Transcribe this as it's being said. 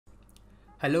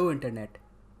Hello Internet,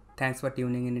 thanks for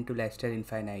tuning in into Lifestyle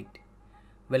Infinite.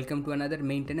 Welcome to another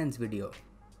maintenance video.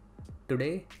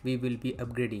 Today we will be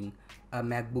upgrading a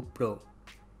MacBook Pro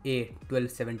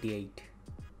A1278.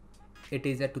 It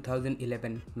is a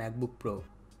 2011 MacBook Pro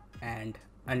and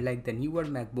unlike the newer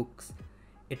MacBooks,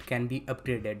 it can be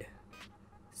upgraded.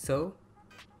 So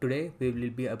today we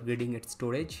will be upgrading its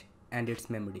storage and its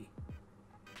memory.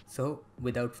 So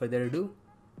without further ado,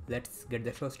 let's get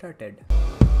the show started.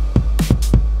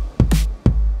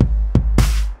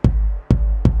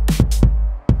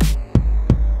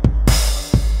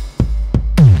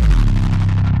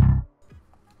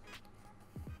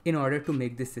 In order to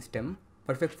make this system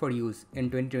perfect for use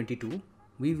in 2022,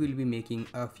 we will be making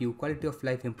a few quality of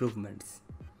life improvements,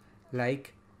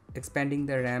 like expanding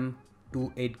the RAM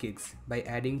to 8 gigs by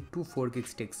adding two 4 gig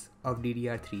sticks of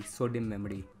DDR3 SODIMM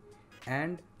memory,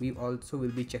 and we also will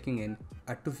be checking in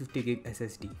a 250 gig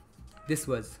SSD. This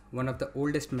was one of the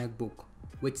oldest MacBook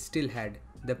which still had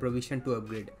the provision to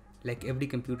upgrade like every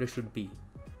computer should be.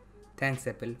 Thanks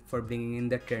Apple for bringing in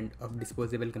the trend of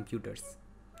disposable computers.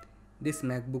 This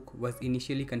MacBook was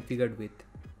initially configured with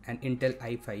an Intel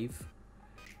i5,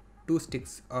 2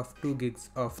 sticks of 2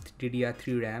 gigs of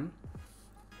DDR3 RAM,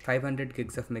 500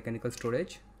 gigs of mechanical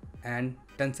storage, and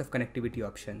tons of connectivity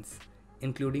options,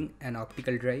 including an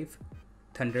optical drive,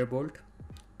 Thunderbolt,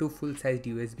 2 full-sized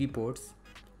USB ports,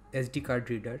 SD card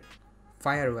reader,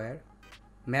 FireWire,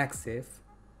 MagSafe,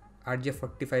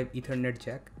 RJ45 Ethernet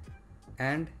jack,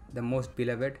 and the most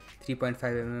beloved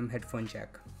 3.5mm headphone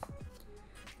jack.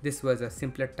 This was a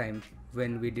simpler time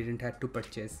when we didn't have to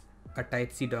purchase a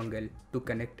Type-C dongle to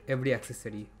connect every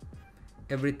accessory.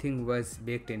 Everything was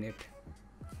baked in it.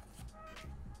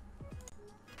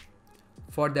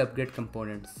 For the upgrade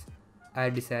components, I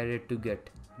decided to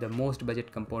get the most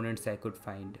budget components I could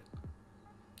find.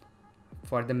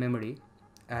 For the memory,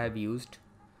 I have used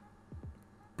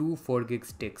two 4 gig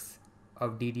sticks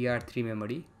of DDR3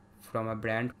 memory from a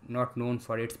brand not known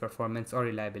for its performance or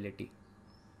reliability.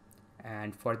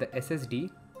 And for the SSD,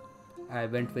 I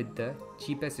went with the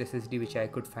cheapest SSD which I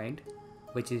could find,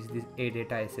 which is this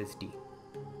Adata SSD.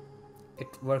 It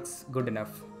works good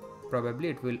enough. Probably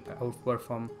it will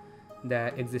outperform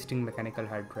the existing mechanical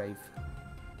hard drive.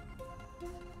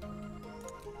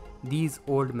 These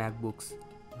old MacBooks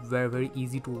were very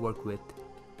easy to work with.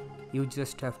 You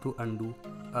just have to undo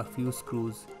a few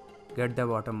screws, get the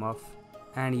bottom off,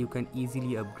 and you can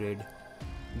easily upgrade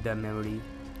the memory,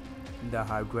 the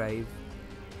hard drive,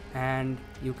 and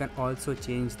you can also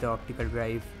change the optical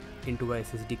drive into a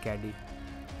SSD caddy.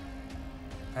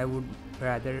 I would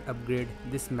rather upgrade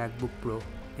this MacBook Pro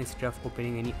instead of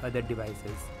opening any other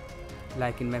devices,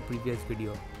 like in my previous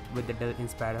video with the Dell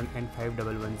Inspiron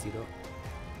N5110.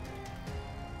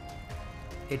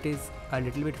 It is a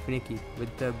little bit finicky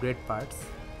with the upgrade parts,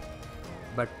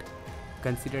 but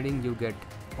considering you get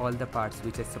all the parts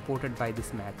which are supported by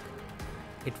this Mac,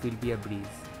 it will be a breeze.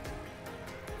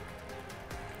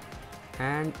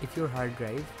 And if your hard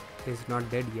drive is not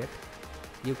dead yet,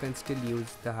 you can still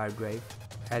use the hard drive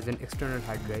as an external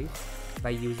hard drive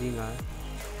by using a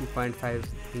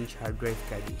 2.5-inch hard drive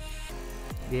caddy.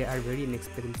 They are very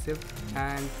inexpensive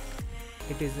and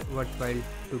it is worthwhile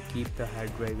to keep the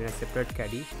hard drive in a separate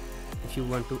caddy if you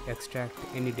want to extract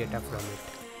any data from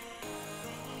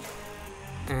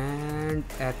it. And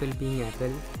Apple being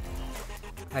Apple,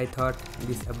 I thought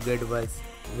this upgrade was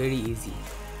very easy.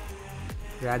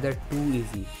 Rather too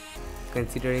easy,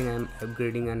 considering I am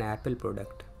upgrading an Apple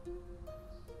product.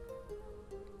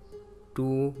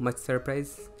 To much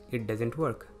surprise, it doesn't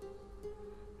work.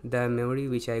 The memory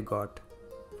which I got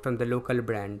from the local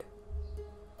brand,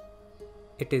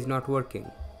 it is not working.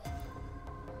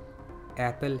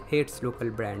 Apple hates local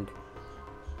brand,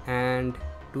 and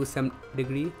to some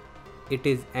degree, it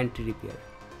is anti-repair.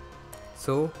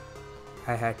 So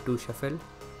I had to shuffle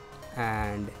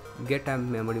and get a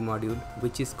memory module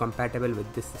which is compatible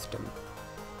with this system.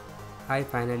 I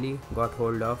finally got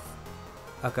hold of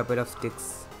a couple of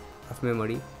sticks of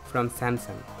memory from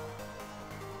Samsung,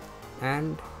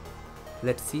 and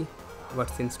let's see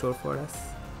what's in store for us.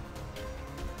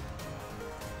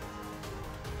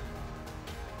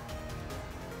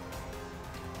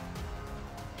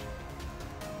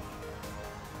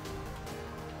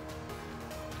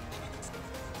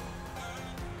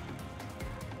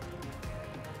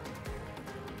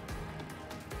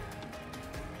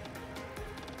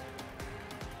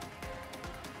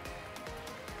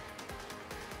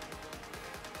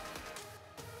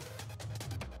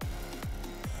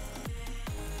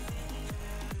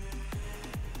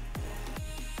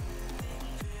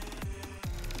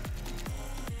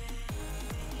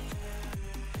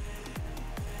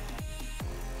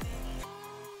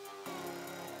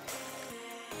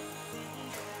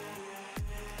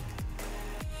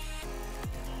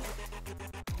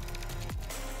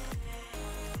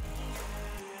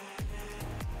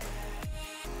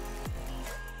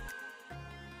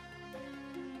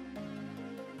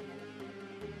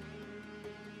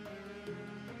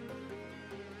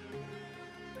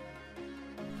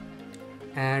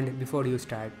 And before you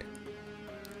start,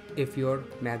 if your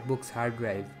MacBook's hard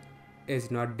drive is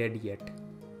not dead yet,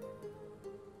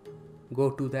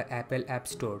 go to the Apple App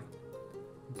Store,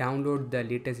 download the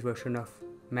latest version of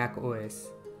Mac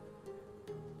OS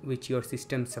which your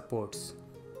system supports,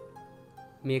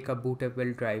 make a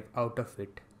bootable drive out of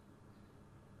it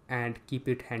and keep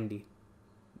it handy,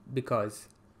 because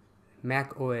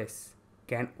Mac OS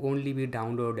can only be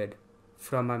downloaded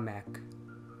from a Mac.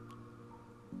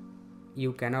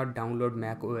 You cannot download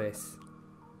Mac OS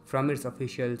from its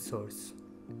official source,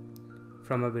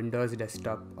 from a Windows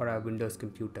desktop or a Windows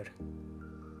computer.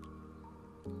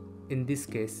 In this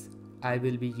case, I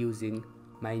will be using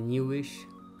my newish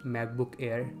MacBook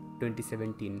Air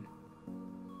 2017.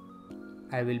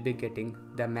 I will be getting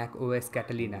the Mac OS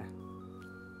Catalina.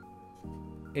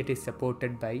 It is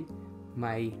supported by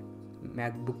my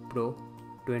MacBook Pro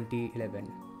 2011.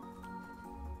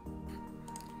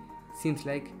 Seems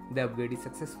like the upgrade is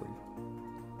successful.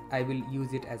 I will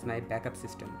use it as my backup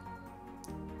system.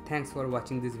 Thanks for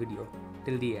watching this video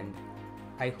till the end.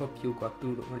 I hope you got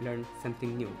to learn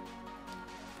something new.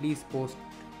 Please post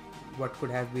what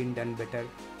could have been done better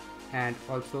and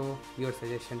also your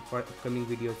suggestion for upcoming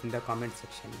videos in the comment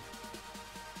section.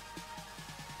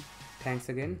 Thanks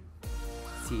again.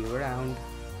 See you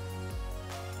around.